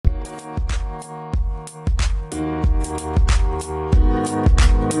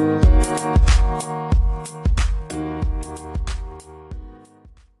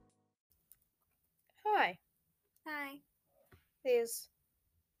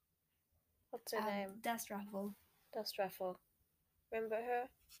What's her name? Dust Ruffle. Dust Ruffle. Remember her?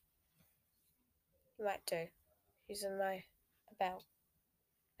 You might do. She's in my about,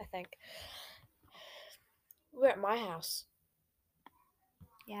 I think. We're at my house.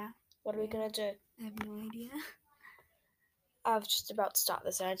 Yeah. What are we gonna do? I have no idea. I was just about to start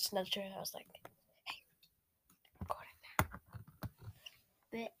this and I just nudged her and I was like, hey, record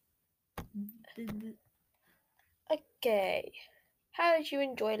it now. Okay. How did you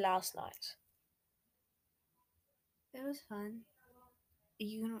enjoy last night? It was fun. Are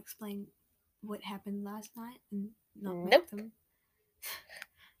you gonna explain what happened last night and not Nope. make them?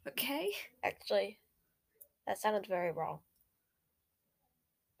 Okay. Actually, that sounded very wrong.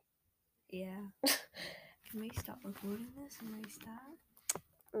 Yeah. Can we stop recording this and restart?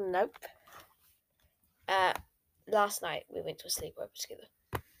 Nope. Last night we went to a sleepover together.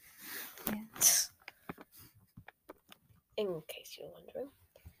 Yeah. In case you're wondering.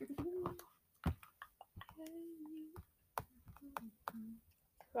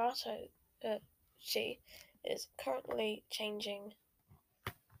 Rato, she is currently changing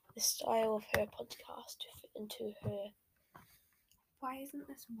the style of her podcast to fit into her. Why isn't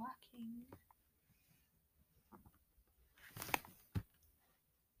this working?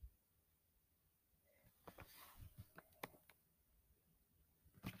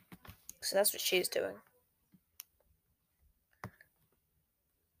 So that's what she's doing.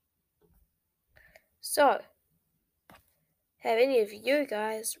 So, have any of you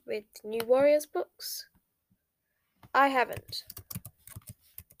guys read the New Warriors books? I haven't.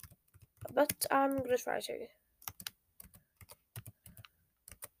 But I'm gonna try to.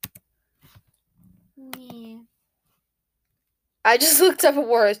 Yeah. I just looked up a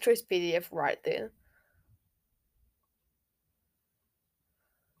Warriors Choice PDF right then.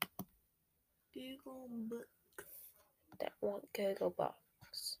 Google Books. Don't want Google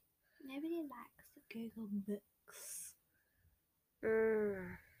Books. Nobody likes the Google Books.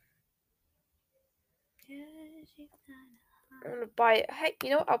 I'm gonna buy it. Hey, you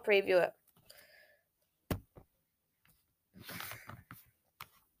know what? I'll preview it.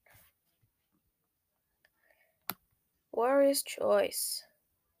 Warrior's Choice.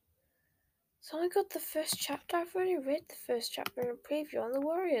 So I got the first chapter. I've already read the first chapter in a preview on the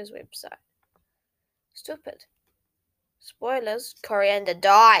Warriors website. Stupid. Spoilers. Coriander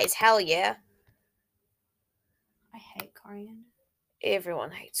dies. Hell yeah. I hate coriander.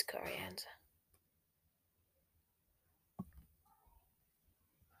 Everyone hates coriander.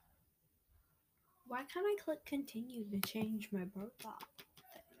 Why can't I click continue to change my profile?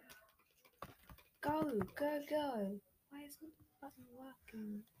 Go, go, go. Why isn't the button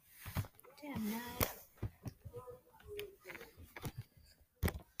working? Damn now.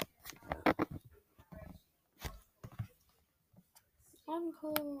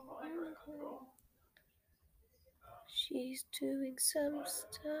 Encore, encore. She's doing some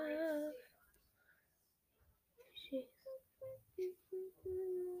stuff. She's...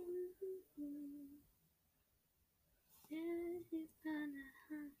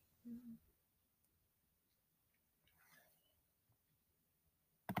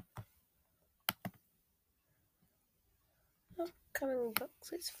 Upcoming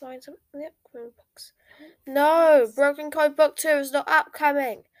books. Let's find some of the upcoming books. No! Broken Code Book 2 is not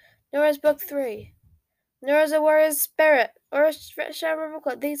upcoming. Nor is Book 3. Nor is a Warrior's Spirit. Or a Shadow River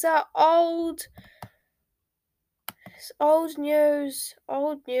Clock. These are old... It's old news.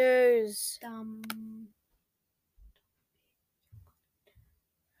 Old news. Dumb.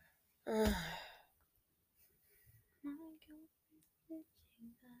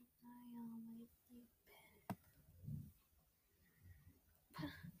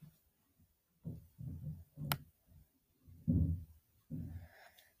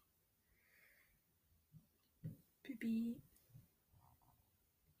 Baby.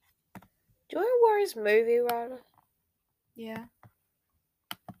 Do you want a Warriors movie, rather? Yeah.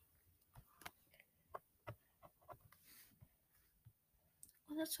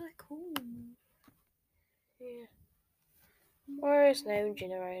 Oh, that's really cool. Yeah. Warriors name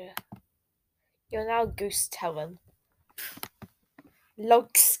generator. You're now Goose Talon.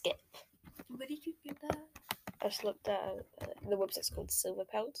 Log skip. Where did you get that? I just looked at the website's called Silver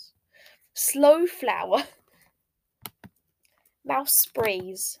Pelts. Slow Flower. Mouse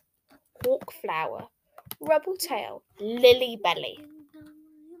Breeze. Hawk Flower. Rubble Tail. Lily Belly.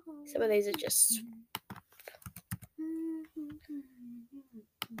 Some of these are just...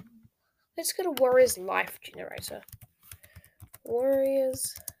 Let's go to Warriors Life generator.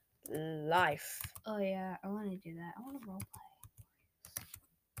 Warriors Life. Oh yeah, I want to do that. I want to roleplay.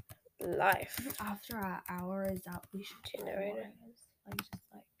 Life. After our hour is up, we should Generator. like just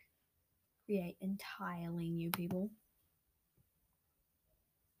like create entirely new people.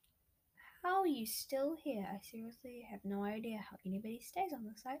 How are you still here? I seriously have no idea how anybody stays on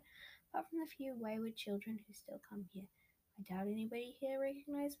the site, apart from the few wayward children who still come here. I doubt anybody here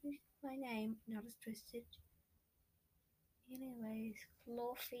recognizes my name, not as twisted. Anyways,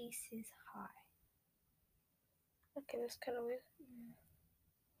 Clawface is high. Okay, that's kind of weird.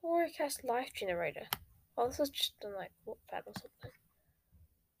 Warriorcast life generator. Oh, this is just on like Wattpad or something.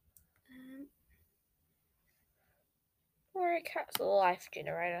 Warriorcast life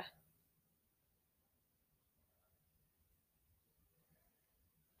generator.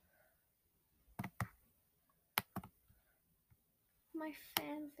 My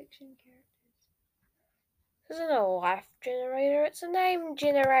fanfiction characters. This isn't a life generator, it's a name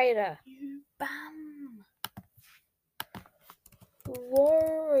generator. You bum.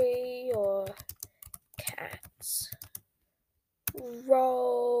 Warrior Cats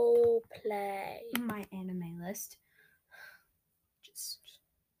roleplay. My anime list. Just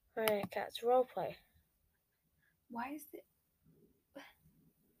Warrior Cats roleplay. why is it?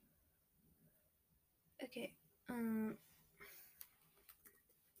 Okay.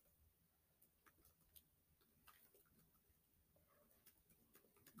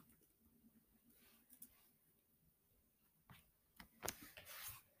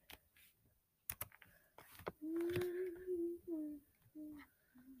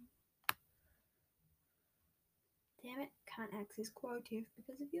 Damn it, can't access Quotive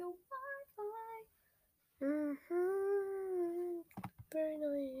because of your Wi-Fi. Very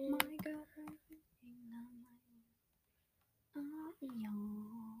annoying. My God.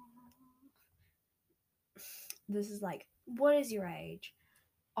 This is like, what is your age?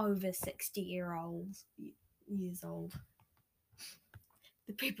 Over 60 years old.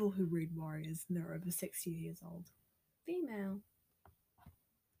 The people who read Warriors and they're over 60 years old. Female.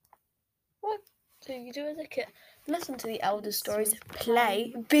 What do you do as a kid? Listen to the elder stories,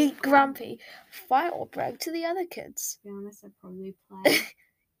 play, be grumpy, fight or brag to the other kids. To be honest, I'd probably play.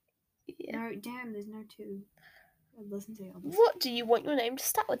 Yeah. No, damn, there's no two. I'd listen to the elders. What do you want your name to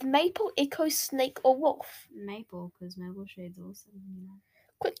start with? Maple, Echo, Snake, or Wolf? Maple, because Maple Shade's awesome, you know.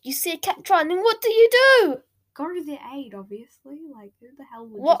 Quick, you see a cat drowning, what do you do? Go to their aid, obviously. Like, who the hell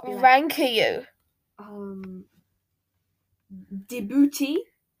would What just be rank are you? like, debutee?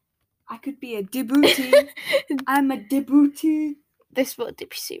 I could be a debutee. I'm a debutee. This what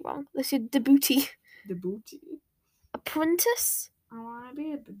did you see wrong? This is debutee. Debutee. Apprentice? I want to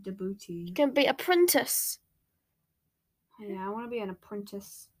be a debutee. You can be apprentice. Yeah, I want to be an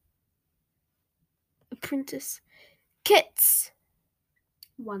apprentice. Apprentice. Kits.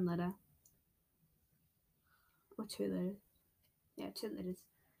 1 letter. Or 2 letters. Yeah, 2 letters.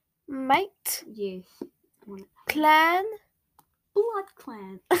 Mate. Yes. Clan. Blood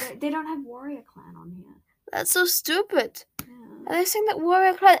Clan. They don't have Warrior Clan on here. That's so stupid. Yeah. Are they saying that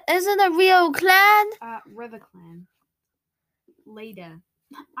Warrior Clan isn't a real clan? River Clan. Leader.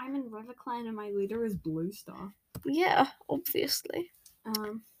 I'm in River Clan and my leader is Blue Star. Yeah, obviously.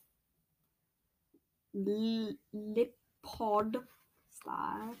 Lipod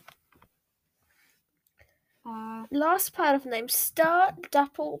Star. Last part of name: Star,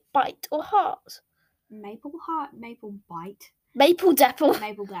 Dapple, Bite, or Heart. Maple Heart, Maple Bite. Maple Dapple.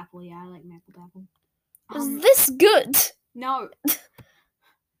 Maple Dapple, yeah, I like Maple Dapple. Is this good? No.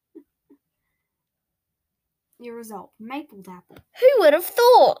 Your result, Maple Dapple. Who would have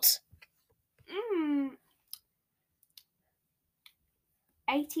thought?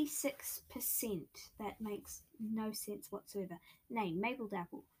 86%. That makes no sense whatsoever. Name, Maple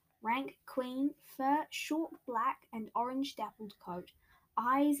Dapple. Rank, Queen. Fur, short black and orange dappled coat.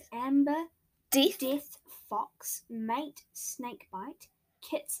 Eyes, amber. Death, fox. Mate, snakebite.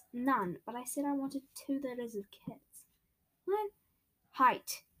 Kits, none. But I said I wanted 2 letters of kits. What?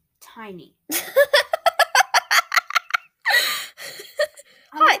 Height, tiny.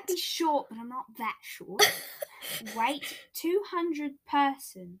 I might be short, but I'm not that short. Weight, 200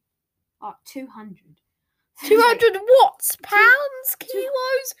 person. Oh, 200. 200 watts? Pounds?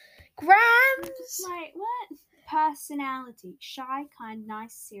 Kilos? Grams? Like, what? Personality. Shy, kind,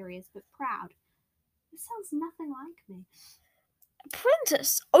 nice, serious, but proud. This sounds nothing like me.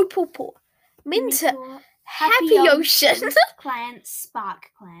 Apprentice. Opal Paw. Minter. Mentor, Happy Ocean. Clan,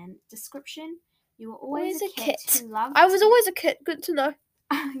 Spark Clan. Description. You were always a kid who loved... I was always a kid. Good to know.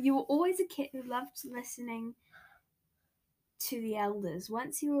 You were always a kid who loved listening to the elders.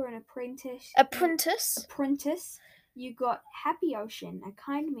 Once you were an apprentice, you got Happy Ocean, a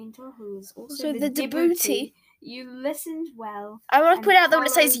kind mentor who was also the debutee. You listened well. I want to put out that when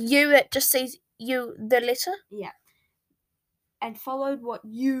it says you, it just says you, the letter. Yeah. and followed what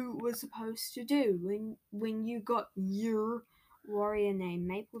you were supposed to do when you got your warrior name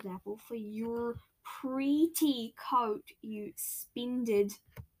Maple Dapple for your pretty coat. You spended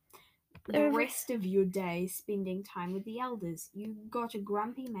the rest of your day spending time with the elders. You got a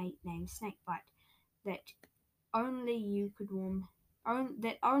grumpy mate named Snakebite that only you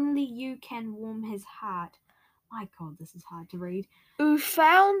can warm his heart. My God, this is hard to read. Who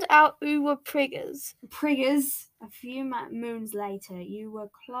found out who were priggers. Priggers. A few moons later, you were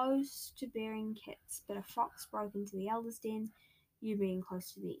close to bearing kits, but a fox broke into the elders' den. You, being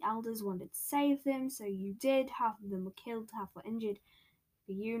close to the elders, wanted to save them, so you did. Half of them were killed, half were injured.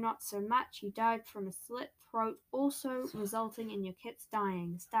 For you, not so much. You died from a slit throat, also resulting in your kits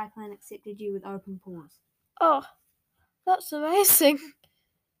dying. The Star Clan accepted you with open paws. Oh, that's amazing.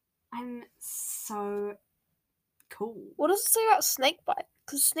 I'm so cool. What does it say about Snakebite?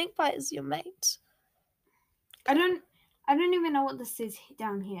 Because Snakebite is your mate. I don't even know what this says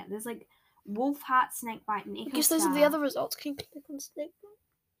down here. There's like Wolf Heart, Snakebite, and Echo I guess those are the other results. Can you click on Snakebite?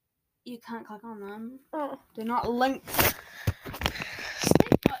 You can't click on them. Oh. They're not linked.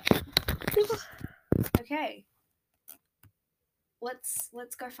 Snakebite. Okay. Let's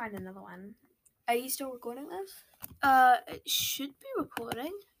go find another one. Are you still recording this? It should be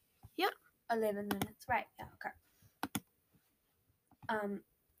recording. Yep. 11 minutes. Right, yeah, okay.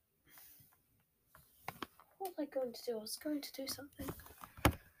 What was I going to do? I was going to do something.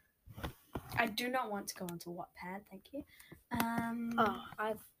 I do not want to go onto Wattpad, thank you. Oh,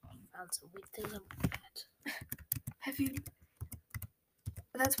 I've found some weird things on Wattpad. Have you?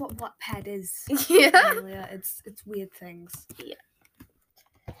 That's what Wattpad is. Yeah. Amelia. It's weird things. Yeah.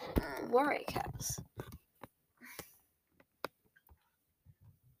 Warrior Cats.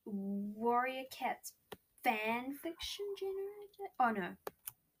 Warrior Cats fan fiction generator? Oh no.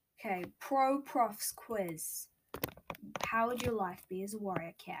 Okay, Prof's quiz. How would your life be as a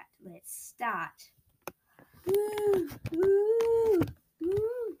warrior cat? Let's start. Woo, woo,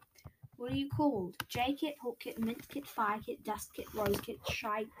 woo. What are you called? J Kit, Hawk Kit, Mint Kit, Fire Kit, Dust Kit, Rose Kit,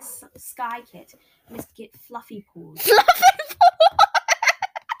 Sky Kit, Mist Kit, Fluffy Paws.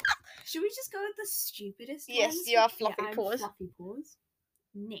 Should we just go with the stupidest Yes, ones? you are Fluffy I'm Paws. Fluffy Paws.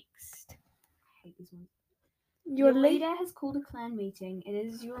 Next. I hate these ones. Your leader has called a clan meeting. It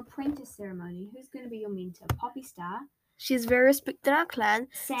is your apprentice ceremony. Who's going to be your mentor? Poppy Star. She is very respected in our clan.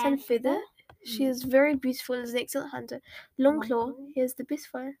 Sandfeather. She is very beautiful and is an excellent hunter. Longclaw, he is the best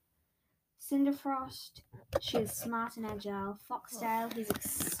fighter. Cinderfrost. She is smart and agile. Foxtail, he's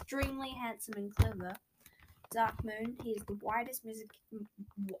extremely handsome and clever. Dark Moon, he is the widest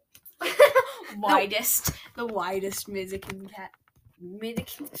the widest Mexican cat.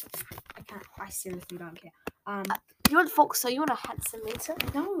 I seriously don't care. You want Fox, so you want a handsome mentor?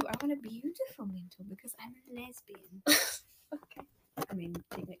 No, I want a beautiful mentor because I'm a lesbian. Okay. I mean,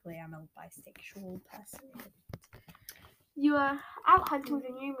 technically I'm a bisexual person. You are out hunting with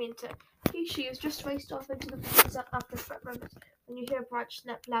a new mentor. She has just raced off into the woods after a short moment when you hear a branch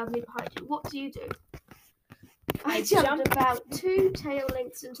snap loudly behind you. What do you do? I jumped about 2 tail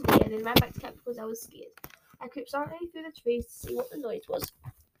lengths into the air and ran back to camp because I was scared. I crept silently through the trees to see what the noise was.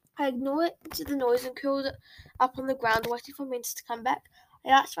 I ignored the noise and curled up on the ground, waiting for Mentor to come back.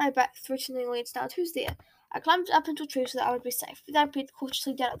 I arched my back, threateningly, and snarled, "Who's there?" I climbed up into a tree so that I would be safe. Then I peered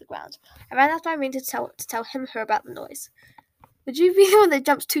cautiously down at the ground. I ran after my Mentor to tell her about the noise. Would you be the one that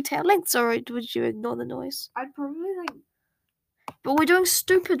jumps 2 tail lengths, or would you ignore the noise? I'd probably But we're doing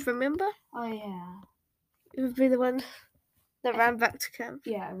stupid, remember? Oh yeah. It would be the one that ran back to camp.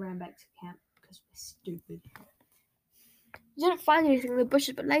 Yeah, I ran back to camp because we're stupid. You didn't find anything in the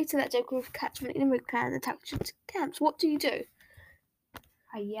bushes, but later that day, a group of cats from an enemy clan attacked your camps. What do you do?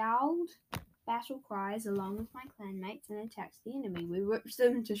 I yelled battle cries along with my clanmates and attacked the enemy. We ripped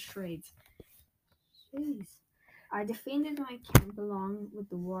them to shreds. Jeez. I defended my camp along with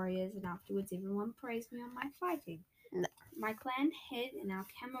the warriors, and afterwards everyone praised me on my fighting. No. My clan hid in our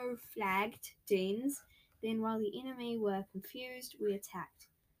camouflaged dens. Then, while the enemy were confused, we attacked.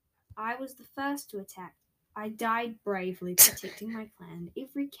 I was the first to attack. I died bravely protecting my clan.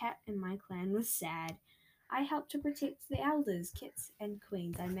 Every cat in my clan was sad. I helped to protect the elders, kits, and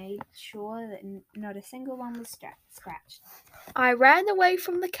queens. I made sure that not a single one was scratched. I ran away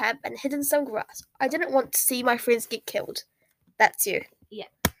from the camp and hid in some grass. I didn't want to see my friends get killed. That's you. Yeah.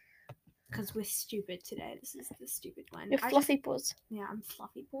 Because we're stupid today. This is the stupid one. You're Fluffy Paws. Yeah, I'm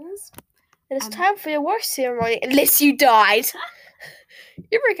Fluffy Paws. It is time for your worst ceremony, unless you died.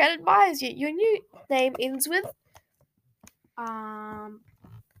 Every cat admires you. Your new name ends with... I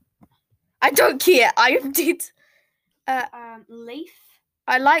don't care. I am dead. Leaf.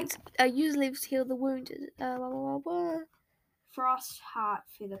 I liked use leaves to heal the wounded. Frost, Heart,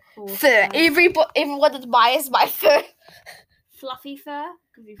 Feather, Claw, Fur. Everyone admires my fur. Fluffy Fur.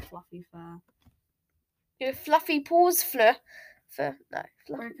 Could be Fluffy Fur. Your fluffy paws, fur. No,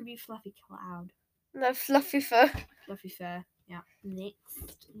 Or it could be Fluffy Cloud. no, fluffy fur. Fluffy Fur. Yeah.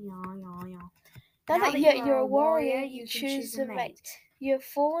 Next. Yeah. Now that you're a warrior, you can choose a mate. You've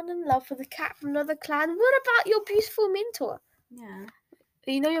fallen in love with a cat from another clan. What about your beautiful mentor? Yeah.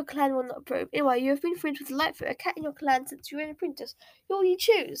 You know your clan will not approve. Anyway, you have been friends with Lightfoot, a cat in your clan since you were an apprentice. Who will you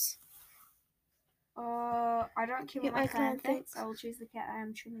choose? I don't care what Yeah, my clan thinks. I will choose the cat I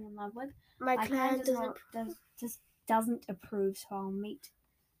am truly in love with. My clan doesn't approve, so I'll meet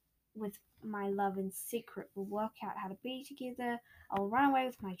with my love in secret. We'll work out how to be together. I'll run away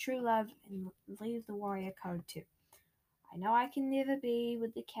with my true love and leave the warrior code too. I know I can never be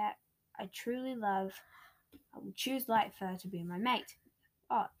with the cat I truly love. I will choose Lightfur to be my mate.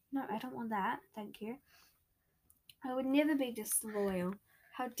 Oh, no, I don't want that. Thank you. I would never be disloyal.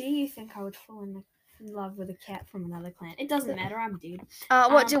 How dare you think I would fall in love with a cat from another clan? It doesn't matter. I'm dead.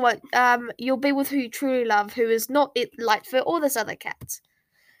 What do you want? You'll be with who you truly love, who is not Lightfoot or this other cat.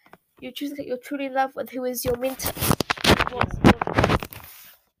 You choose the cat you truly love with, who is your mentor.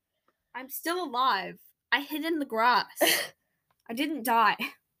 I'm still alive. I hid in the grass. I didn't die.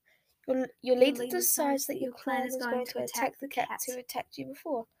 Your leader decides that your clan is going to attack the cat who attacked you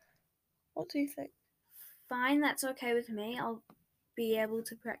before. What do you think? Fine, that's okay with me. I'll be able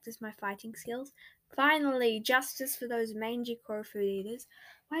to practice my fighting skills. Finally, justice for those mangy crow food eaters.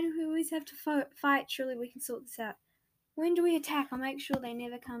 Why do we always have to fight? Surely we can sort this out. When do we attack? I'll make sure they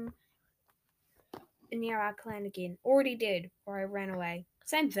never come near our clan again. Already did, or I ran away.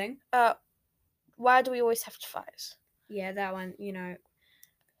 Same thing. Why do we always have to fight? Yeah, that one,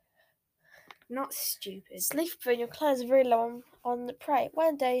 not stupid. Sleepy, your clan is very low on the prey.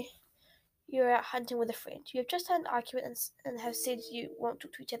 One day, you're out hunting with a friend. You have just had an argument and have said you won't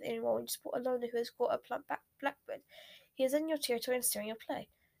talk to each other anymore and you spot a loner who has caught a plump blackbird. He is in your territory and stealing your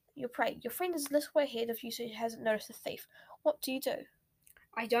prey. Your friend is a little way ahead of you, so he hasn't noticed the thief. What do you do?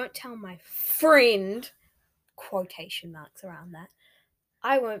 I don't tell my friend, quotation marks around that.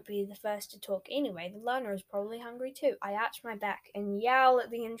 I won't be the first to talk anyway. The loner is probably hungry too. I arch my back and yell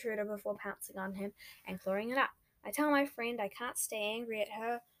at the intruder before pouncing on him and clawing it up. I tell my friend I can't stay angry at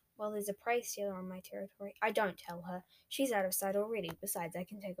her while there's a prey stealer on my territory. I don't tell her. She's out of sight already. Besides, I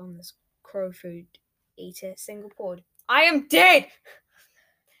can take on this crow food eater single-pawed. I am dead!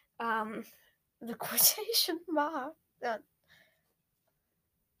 The quotation mark.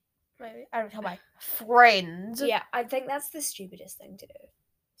 Maybe. I don't tell my friend. Yeah, I think that's the stupidest thing to do.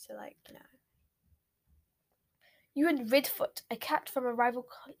 So, no. You and Redfoot, a cat from a rival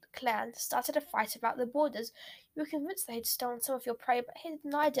clan, started a fight about the borders. You were convinced they had stolen some of your prey, but he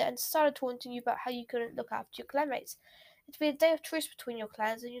denied it and started taunting you about how you couldn't look after your clanmates. It had been a day of truce between your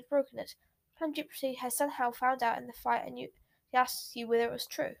clans and you'd broken it. Clan Gypsy has somehow found out in the fight and he asks you whether it was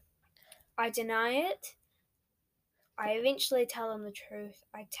true. I deny it. I eventually tell him the truth.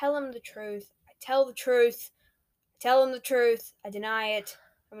 I tell him the truth. I tell the truth. I tell him the truth. I deny it.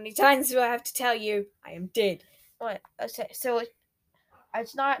 How many times do I have to tell you? I am dead. Right, okay, so I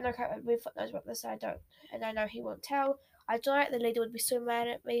deny it, no Redfoot knows about this, I don't. And I know he won't tell. I deny it, the lady would be so mad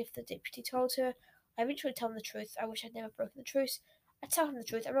at me if the deputy told her. I eventually tell him the truth. I wish I'd never broken the truce. I tell him the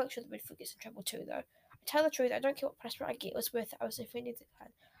truth. I'm not sure that Redfoot gets in trouble too, though. I tell the truth. I don't care what punishment I get. It was worth it. I was offended the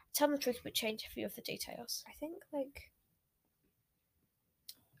clan. I tell him the truth, but change a few of the details. I think,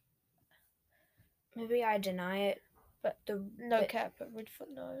 maybe I deny it, but cat, but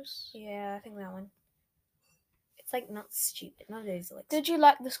Redfoot knows. Yeah, I think that one. It's, not stupid. None of those are, Did you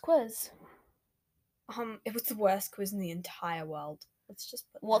like this quiz? It was the worst quiz in the entire world. Let's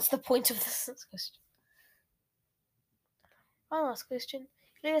just put What's the point of this question? One last question.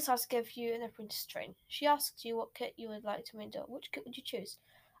 Lena asks to give you an apprentice train. She asks you what kit you would like to mentor. Which kit would you choose?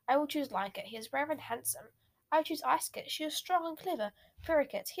 I will choose Lion Kit. He is brave and handsome. I would choose Ice Kit. She is strong and clever. Fairy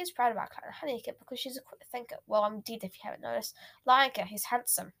Kit. He is proud of our clan. Honey Kit because she's a quick thinker. Well, I'm dead if you haven't noticed. Lion Kit. He's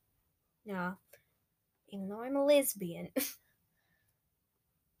handsome. Yeah. Even though I'm a lesbian.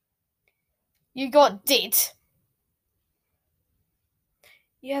 You got dead.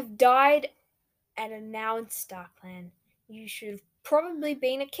 You have died and are now in StarClan. You should have probably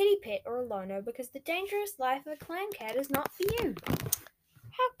been a kitty pet or a loner because the dangerous life of a clan cat is not for you.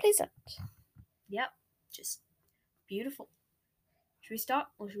 How pleasant. Yep. Just beautiful. Should we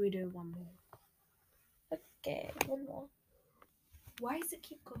stop or should we do one more? Okay, one more. Why does it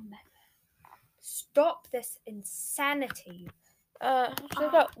keep going back there? Stop this insanity. So we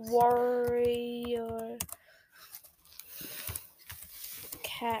got warrior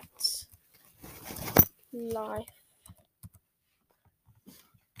cat life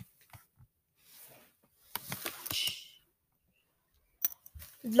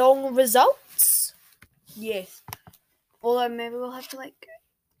long results. Yes. Although maybe we'll have to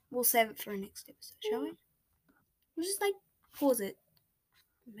we'll save it for a next episode, shall we? We'll just pause it.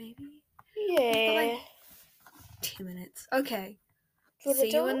 Maybe. Yeah. 10 minutes. Okay. Do you wanna See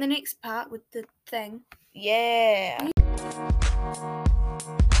you do in it? the next part with the thing. Yeah.